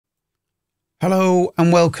Hello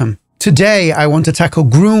and welcome. Today I want to tackle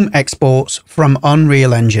Groom exports from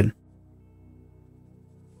Unreal Engine.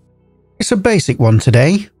 It's a basic one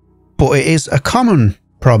today, but it is a common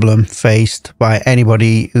problem faced by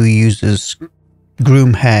anybody who uses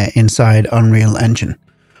Groom hair inside Unreal Engine.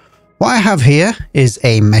 What I have here is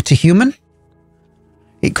a metahuman.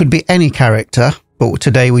 It could be any character, but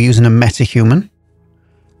today we're using a metahuman.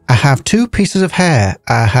 I have two pieces of hair.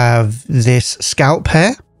 I have this scalp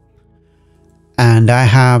hair, and I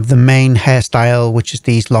have the main hairstyle, which is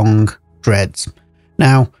these long dreads.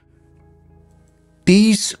 Now,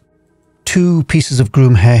 these two pieces of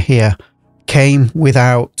Groom hair here came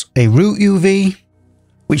without a root UV,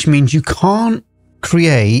 which means you can't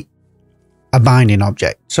create a binding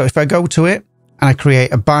object. So if I go to it and I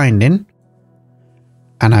create a binding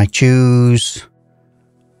and I choose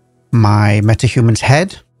my metahuman's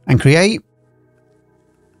head and create,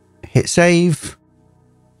 hit save,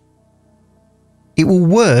 it will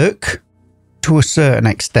work to a certain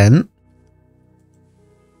extent,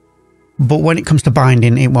 but when it comes to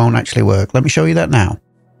binding, it won't actually work. Let me show you that now.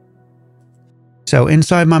 So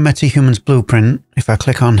inside my metahuman's blueprint, if I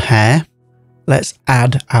click on hair, let's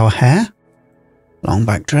add our hair, long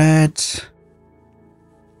back dreads,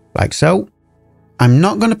 like so. I'm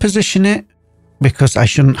not going to position it because I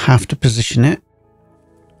shouldn't have to position it.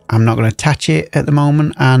 I'm not going to attach it at the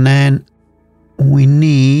moment, and then we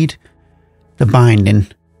need the binding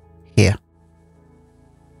here.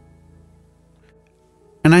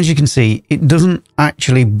 And as you can see, it doesn't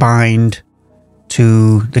actually bind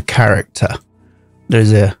to the character.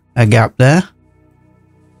 There's a gap there.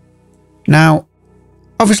 Now,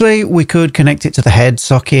 obviously we could connect it to the head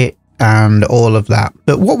socket and all of that,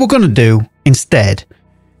 but what we're going to do instead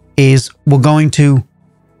is we're going to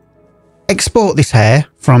export this hair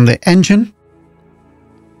from the engine.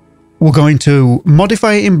 We're going to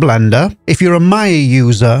modify it in Blender. If you're a Maya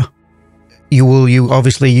user, you use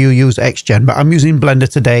XGen, but I'm using Blender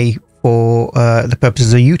today for the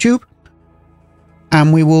purposes of YouTube.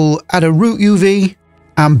 And we will add a root UV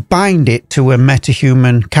and bind it to a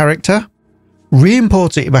metahuman character,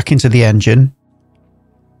 re-import it back into the engine,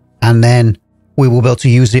 and then we will be able to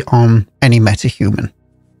use it on any metahuman.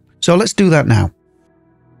 So let's do that now.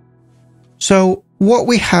 So what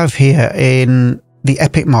we have here in the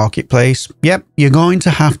Epic Marketplace, yep, you're going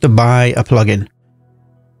to have to buy a plugin,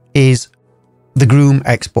 is the Groom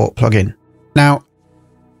Export plugin. Now,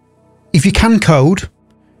 if you can code,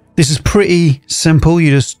 this is pretty simple.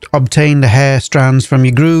 You just obtain the hair strands from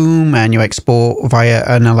your Groom and you export via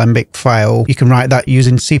an Alembic file. You can write that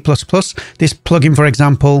using C++. This plugin, for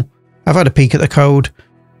example, I've had a peek at the code.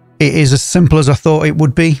 It is as simple as I thought it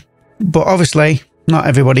would be, but obviously not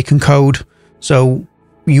everybody can code, so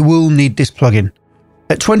you will need this plugin.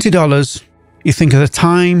 At $20, you think of the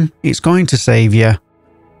time it's going to save you.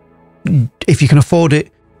 If you can afford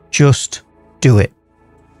it, just do it.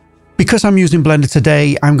 Because I'm using Blender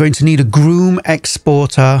today, I'm going to need a Groom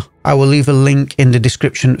Exporter. I will leave a link in the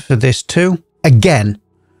description for this too. Again,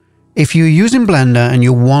 if you're using Blender and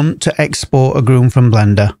you want to export a Groom from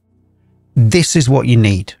Blender, this is what you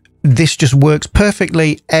need. This just works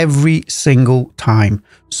perfectly every single time.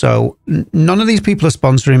 So none of these people are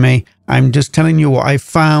sponsoring me. I'm just telling you what I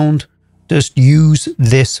found. Just use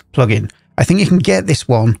this plugin. I think you can get this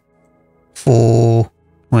one for,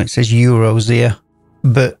 well, it says euros here,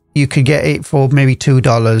 but you could get it for maybe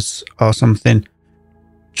 $2 or something.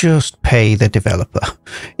 Just pay the developer.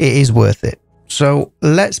 It is worth it. So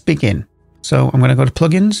let's begin. So I'm going to go to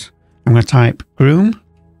plugins. I'm going to type Groom.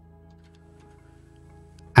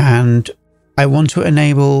 And I want to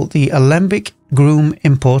enable the Alembic Groom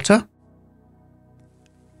Importer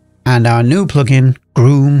and our new plugin,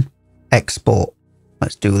 Groom Export.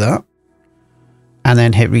 Let's do that. And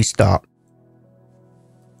then hit restart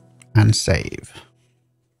and save.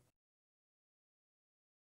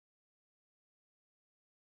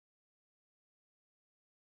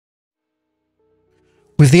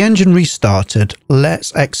 With the engine restarted,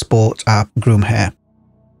 let's export our Groom hair.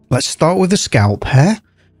 Let's start with the scalp hair.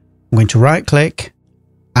 I'm going to right click,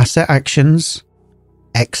 Asset Actions,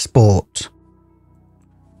 Export.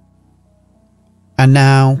 And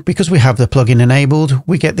now, because we have the plugin enabled,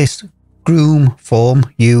 we get this Groom form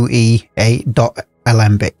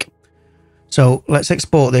ue8.alembic. So let's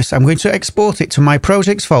export this. I'm going to export it to my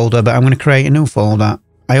projects folder, but I'm going to create a new folder.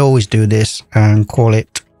 I always do this and call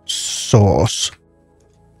it source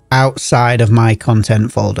outside of my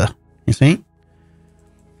content folder, you see?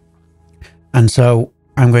 And so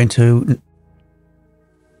I'm going to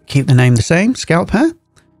keep the name the same, scalp hair.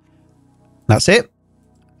 That's it.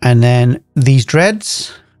 And then these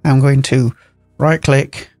dreads, I'm going to right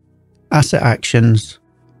click asset actions,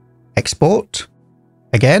 export,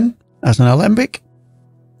 again, as an Alembic,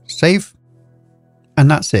 save, and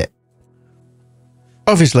that's it.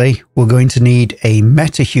 Obviously, we're going to need a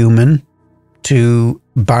metahuman to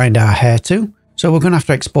bind our hair to. So we're going to have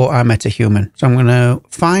to export our metahuman. So I'm going to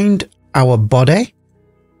find our body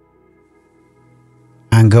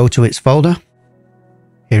and go to its folder.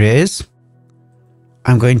 Here it is.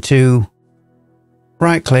 I'm going to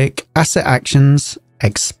right click, asset actions,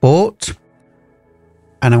 export,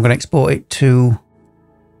 and I'm going to export it to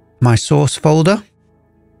my source folder.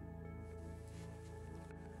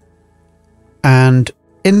 And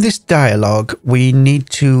in this dialog, we need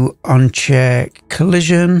to uncheck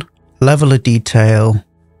collision, level of detail,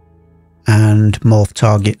 and morph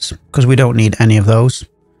targets, because we don't need any of those.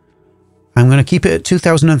 I'm going to keep it at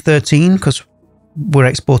 2013 because we're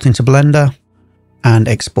exporting to Blender, and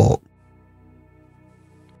export.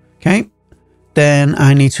 Okay, then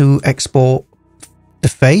I need to export the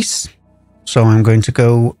face. So I'm going to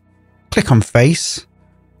go click on face,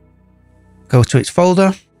 go to its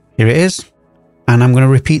folder. Here it is. And I'm going to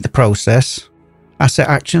repeat the process. Asset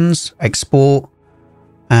actions, export,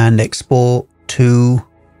 and export to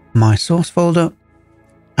my source folder.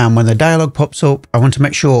 And when the dialog pops up, I want to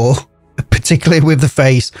make sure, particularly with the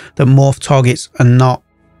face, that morph targets are not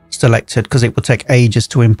selected because it will take ages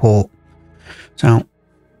to import. So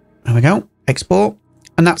there we go, export,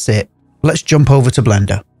 and that's it. Let's jump over to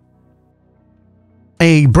Blender.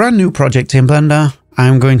 A brand new project in Blender.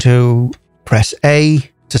 I'm going to press A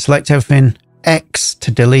to select everything, X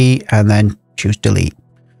to delete, and then choose delete.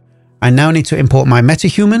 I now need to import my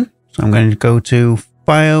metahuman. So I'm going to go to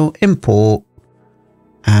File, Import,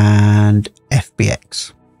 and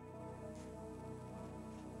FBX.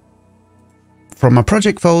 From my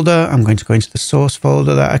project folder, I'm going to go into the source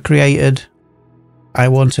folder that I created. I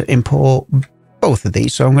want to import both of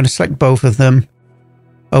these. So I'm going to select both of them.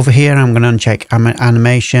 Over here, I'm going to uncheck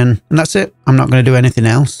animation, and that's it. I'm not going to do anything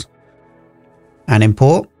else. And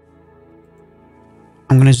import.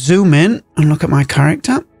 I'm going to zoom in and look at my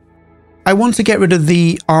character. I want to get rid of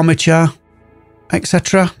the armature,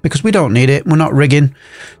 etc., because we don't need it. We're not rigging.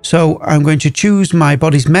 So I'm going to choose my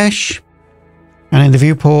body's mesh, and in the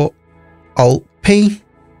viewport, Alt P,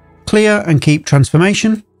 clear and keep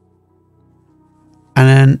transformation. And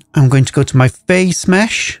then I'm going to go to my face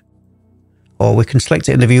mesh, or we can select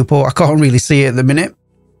it in the viewport. I can't really see it at the minute.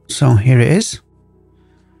 So here it is.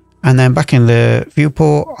 And then back in the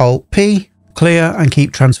viewport, Alt P, clear and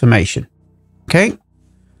keep transformation. Okay.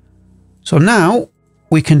 So now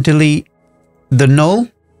we can delete the null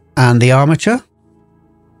and the armature.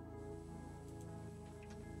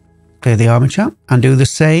 Clear the armature and do the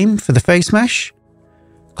same for the face mesh.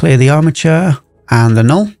 Clear the armature and the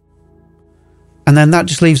null. And then that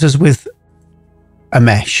just leaves us with a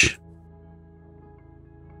mesh.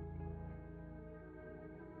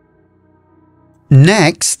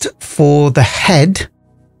 Next, for the head,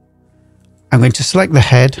 I'm going to select the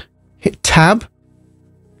head, hit Tab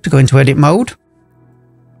to go into edit mode.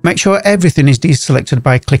 Make sure everything is deselected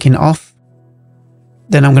by clicking off.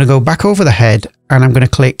 Then I'm going to go back over the head and I'm going to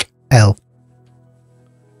click L.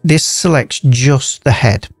 This selects just the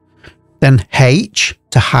head. Then H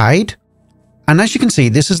to hide. And as you can see,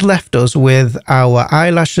 this has left us with our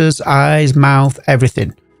eyelashes, eyes, mouth,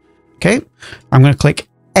 everything. Okay. I'm going to click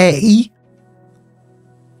A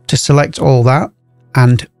to select all that,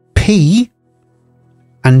 and P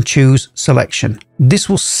and choose selection. This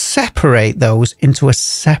will separate those into a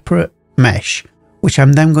separate mesh, which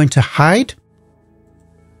I'm then going to hide.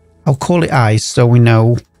 I'll call it eyes so we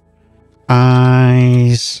know.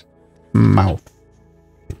 Eyes, mouth.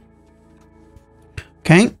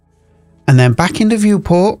 Okay. And then back in the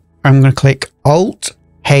viewport, I'm going to click Alt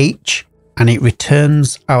H and it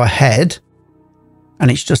returns our head. And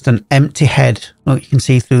it's just an empty head. Look, you can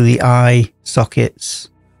see through the eye sockets,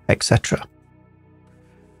 etc.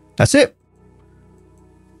 That's it.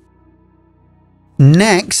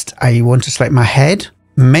 Next, I want to select my head.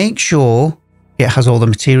 Make sure it has all the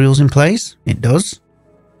materials in place. It does.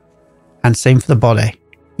 And same for the body.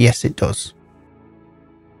 Yes, it does.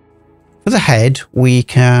 For the head, we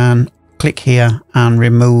can click here and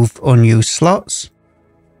remove unused slots.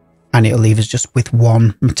 And it'll leave us just with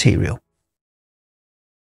one material.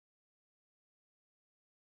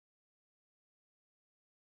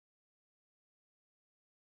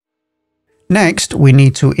 Next, we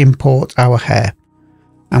need to import our hair.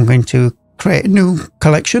 I'm going to create a new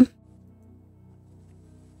collection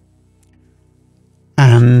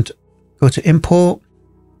and go to Import,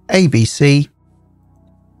 ABC,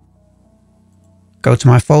 go to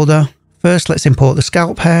my folder. First, let's import the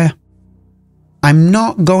scalp hair. I'm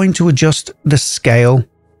not going to adjust the scale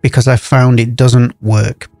because I found it doesn't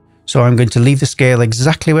work. So I'm going to leave the scale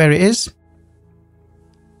exactly where it is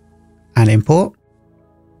and import.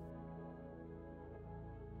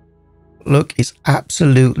 Look, it's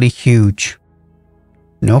absolutely huge.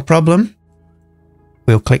 No problem.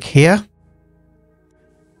 We'll click here.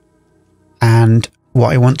 And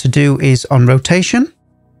what I want to do is on rotation,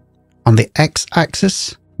 on the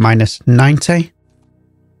x-axis, -90.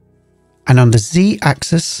 And on the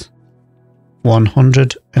z-axis,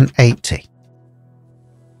 180.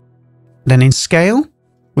 Then in scale,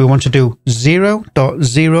 we want to do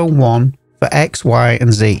 0.01 for X, Y,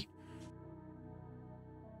 and Z.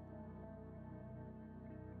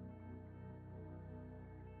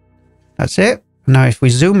 That's it. Now if we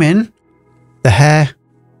zoom in, the hair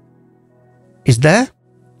is there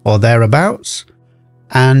or thereabouts.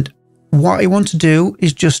 And what I want to do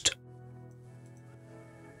is just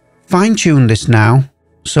fine tune this now.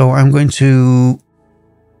 So I'm going to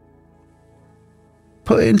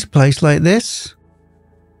put it into place like this.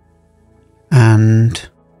 And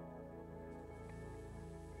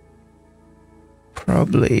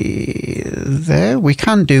probably there. We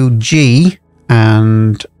can do G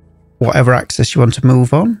and whatever axis you want to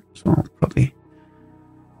move on. So probably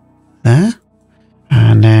there.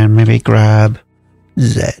 And then maybe grab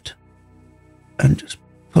Z and just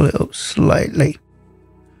pull it up slightly.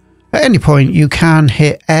 At any point, you can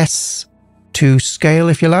hit S to scale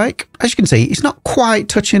if you like. As you can see, it's not quite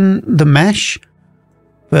touching the mesh,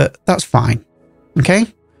 but that's fine. Okay.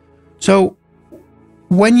 So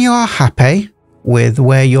when you're happy with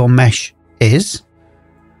where your mesh is,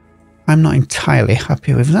 I'm not entirely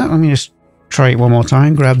happy with that. Let me just try it one more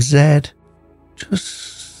time. Grab Z,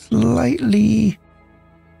 just slightly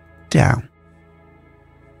down.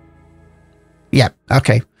 Yeah.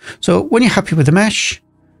 Okay. So when you're happy with the mesh,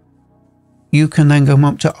 you can then go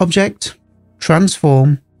up to Object,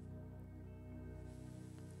 Transform,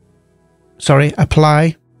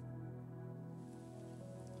 Apply,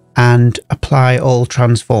 and Apply All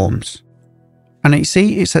Transforms. And you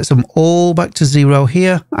see, it sets them all back to 0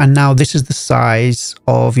 here, and now this is the size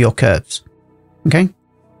of your curves. Okay?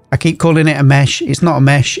 I keep calling it a mesh. It's not a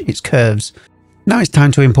mesh, it's curves. Now it's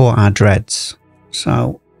time to import our dreads.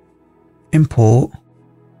 So, import,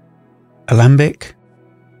 Alembic,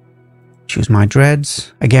 choose my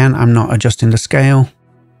dreads. Again, I'm not adjusting the scale.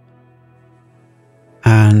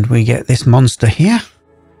 And we get this monster here.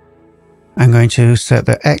 I'm going to set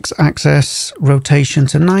the x-axis rotation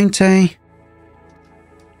to 90.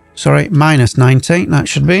 Sorry, -90, that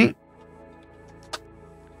should be.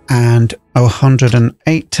 And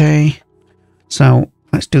 180. So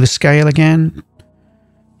let's do the scale again.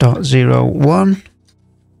 0.01,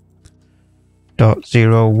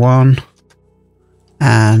 0.01,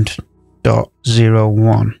 and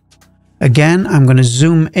 0.01. Again, I'm going to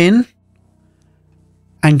zoom in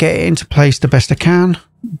and get it into place the best I can.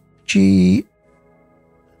 G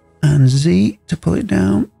and Z to pull it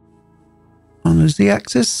down on the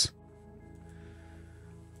Z-axis.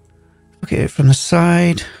 Look at it from the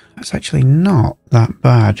side. That's actually not that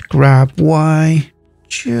bad. Grab Y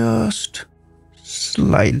just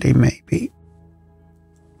slightly, maybe.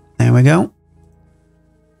 There we go.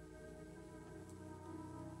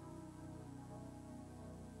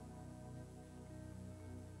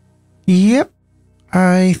 Yep,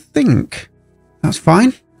 I think that's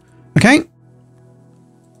fine. Okay.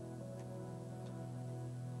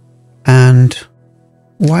 And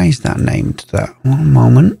why is that named that? One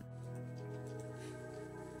moment.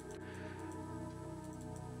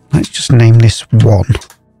 Let's just name this 1.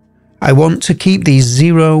 I want to keep these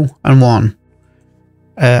 0 and 1.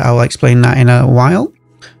 I'll explain that in a while.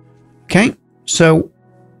 Okay, so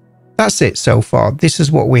that's it so far. This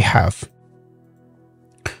is what we have.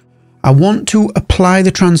 I want to apply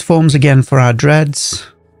the transforms again for our dreads.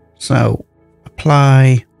 So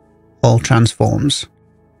apply all transforms.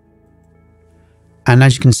 And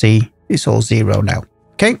as you can see, it's all 0 now.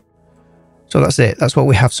 Okay, so that's it. That's what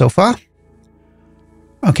we have so far.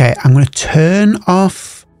 Okay, I'm going to turn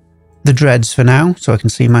off the dreads for now so I can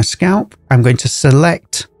see my scalp. I'm going to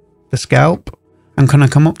select the scalp. I'm going to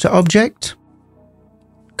come up to Object,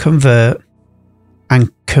 Convert,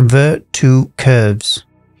 and Convert to Curves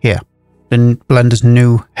here. The Blender's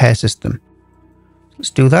new hair system.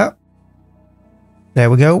 Let's do that. There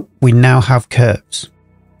we go. We now have curves.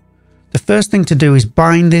 The first thing to do is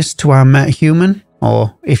bind this to our MetaHuman,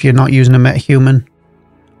 or if you're not using a MetaHuman,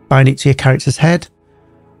 bind it to your character's head.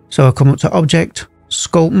 So I'll come up to Object,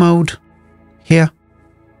 Sculpt Mode, here.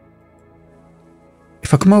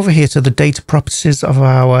 If I come over here to the data properties of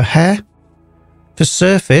our hair, for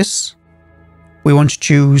surface, we want to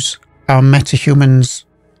choose our metahuman's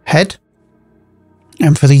head.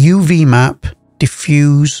 And for the UV map,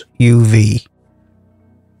 diffuse UV.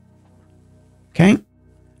 Okay.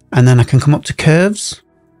 And then I can come up to curves.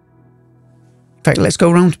 In fact, let's go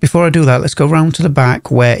around, before I do that, let's go around to the back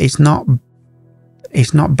where it's not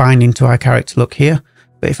binding to our character. Look here.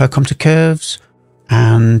 But if I come to curves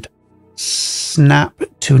and snap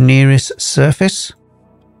to nearest surface,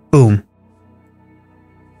 boom.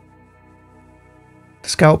 The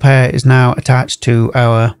scalp hair is now attached to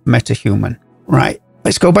our metahuman. Right,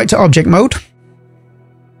 let's go back to object mode.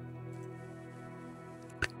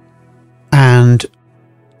 And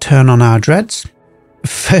turn on our dreads.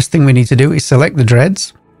 First thing we need to do is select the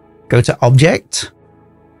dreads, go to object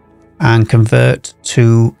and convert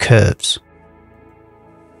to curves.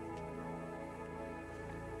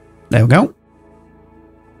 There we go.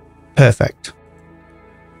 Perfect.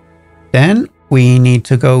 Then we need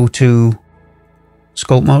to go to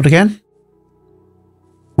sculpt mode again.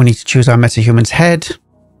 We need to choose our metahuman's head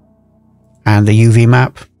and the UV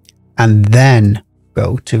map, and then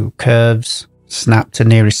go to curves, snap to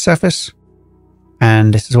nearest surface,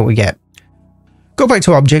 and this is what we get. Go back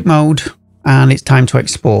to object mode and it's time to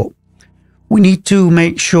export. We need to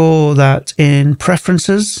make sure that in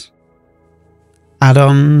preferences,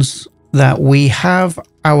 add-ons, that we have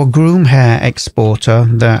our Groom hair exporter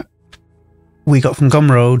that we got from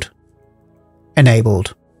Gumroad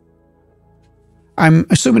enabled. I'm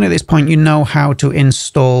assuming at this point you know how to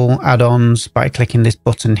install add-ons by clicking this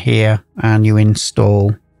button here and you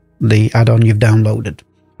install the add-on you've downloaded.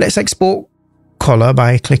 Let's export color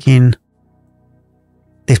by clicking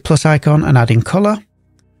this plus icon and adding color,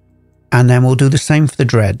 and then we'll do the same for the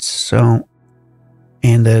dreads. So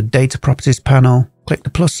in the data properties panel, click the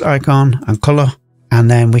plus icon and color, and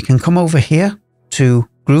then we can come over here to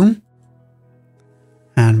Groom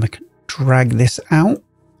and we can drag this out,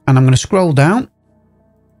 and I'm going to scroll down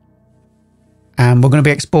and we're going to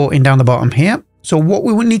be exporting down the bottom here. So what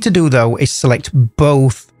we would need to do though is select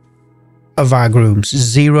both of our grooms,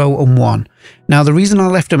 0 and 1. Now the reason I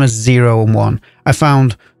left them as 0 and 1, I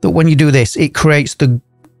found that when you do this, it creates the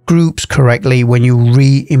groups correctly when you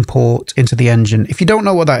re-import into the engine. If you don't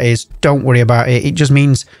know what that is, don't worry about it. It just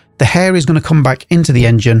means the hair is going to come back into the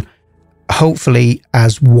engine, hopefully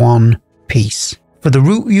as one piece. For the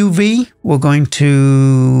root UV, we're going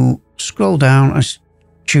to scroll down and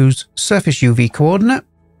choose surface UV coordinate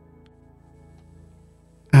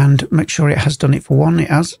and make sure it has done it for 1. It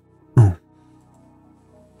has. Oh.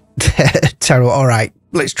 Terrible. All right,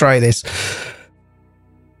 let's try this.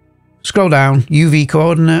 Scroll down, UV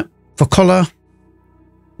coordinate. For color,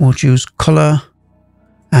 we'll choose color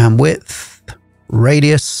and width,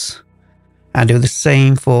 radius, and do the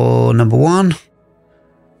same for number 1.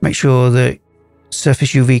 Make sure that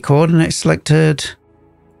surface UV coordinate is selected,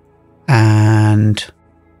 and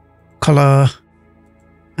color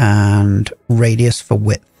and radius for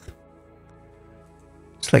width.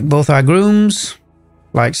 Select both our grooms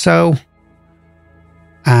like so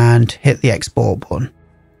and hit the export button.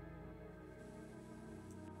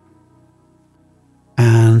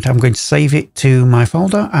 And I'm going to save it to my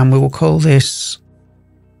folder and we will call this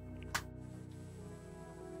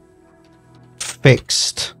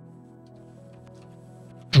fixed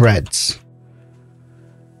dreads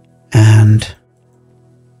and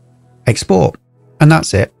export. And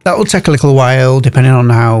that's it. That will take a little while depending on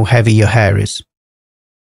how heavy your hair is.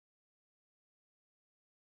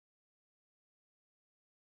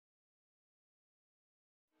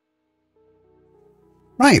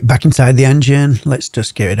 Right, back inside the engine, let's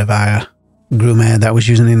just get rid of our groom hair that I was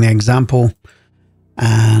using in the example.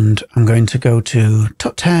 And I'm going to go to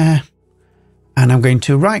tucked hair and I'm going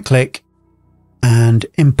to right click and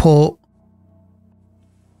import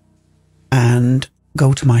and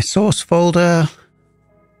go to my source folder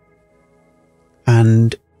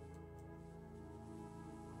and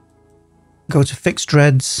go to fixed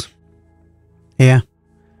dreads here,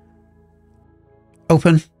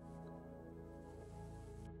 open.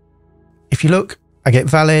 If you look, I get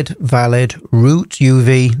valid, root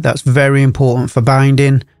UV. That's very important for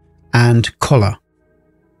binding, and color.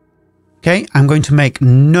 Okay, I'm going to make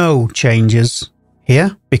no changes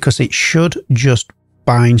here because it should just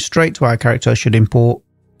bind straight to our character, should import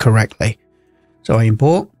correctly. So I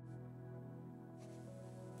import.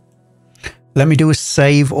 Let me do a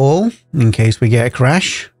save all in case we get a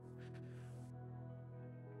crash.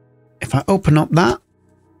 If I open up that,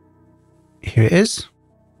 here it is.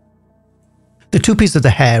 The two pieces of the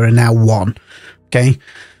hair are now one. Okay,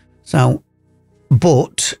 so,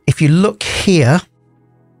 but if you look here,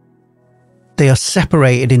 they are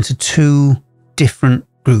separated into two different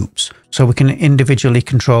groups. So we can individually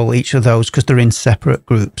control each of those because they're in separate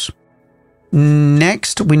groups.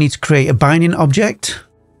 Next, we need to create a binding object.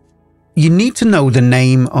 You need to know the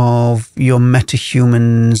name of your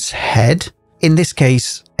metahuman's head. In this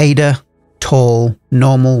case, Ada, tall,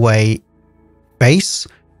 normal weight, base.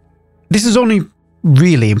 This is only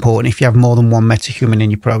really important if you have more than one metahuman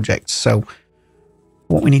in your project. So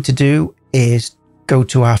what we need to do is go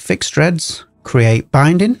to our fixed threads, create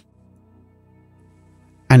binding,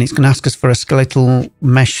 and it's going to ask us for a skeletal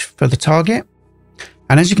mesh for the target.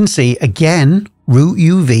 And as you can see, again, root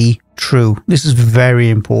UV true. This is very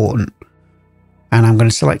important. And I'm going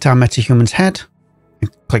to select our metahuman's head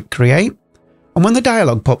and click create. And when the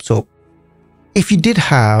dialog pops up, if you did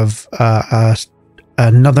have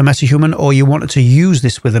another metahuman or you wanted to use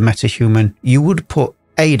this with a metahuman, you would put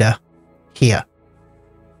Ada here.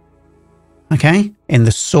 Okay, in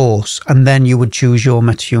the source, and then you would choose your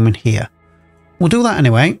metahuman here. We'll do that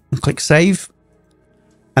anyway and click save.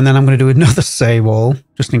 And then I'm going to do another save all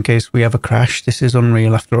just in case we have a crash. This is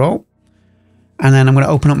Unreal after all. And then I'm going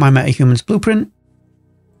to open up my metahuman's blueprint.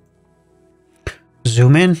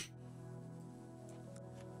 Zoom in.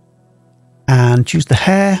 And choose the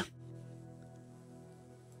hair.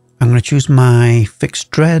 I'm going to choose my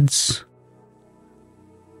fixed threads.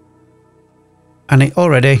 And it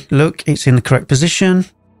already, look, it's in the correct position.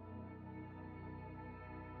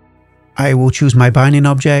 I will choose my binding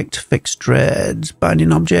object, fixed threads,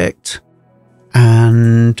 binding object.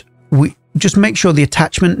 And we just make sure the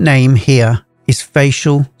attachment name here is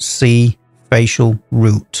facial C facial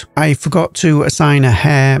root. I forgot to assign a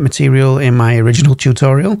hair material in my original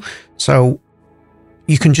tutorial. So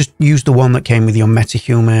you can just use the one that came with your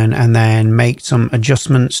metahuman and then make some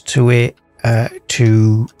adjustments to it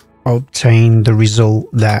to obtain the result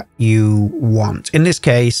that you want. In this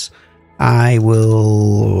case, I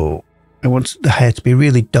want the hair to be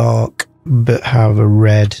really dark but have a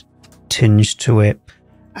red tinge to it,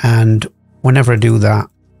 and whenever I do that,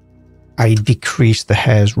 I decrease the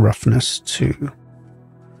hair's roughness to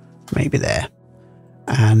maybe there,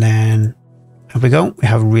 and then there we go. We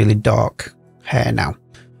have really dark hair now,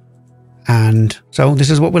 and so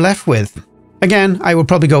this is what we're left with. Again, I will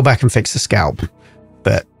probably go back and fix the scalp,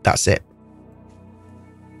 but that's it.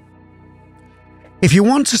 If you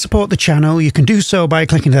want to support the channel, you can do so by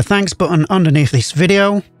clicking the thanks button underneath this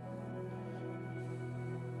video.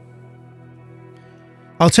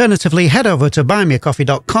 Alternatively, head over to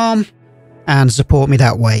buymeacoffee.com and support me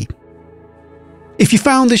that way. If you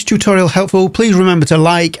found this tutorial helpful, please remember to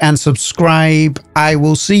like and subscribe. I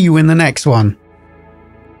will see you in the next one.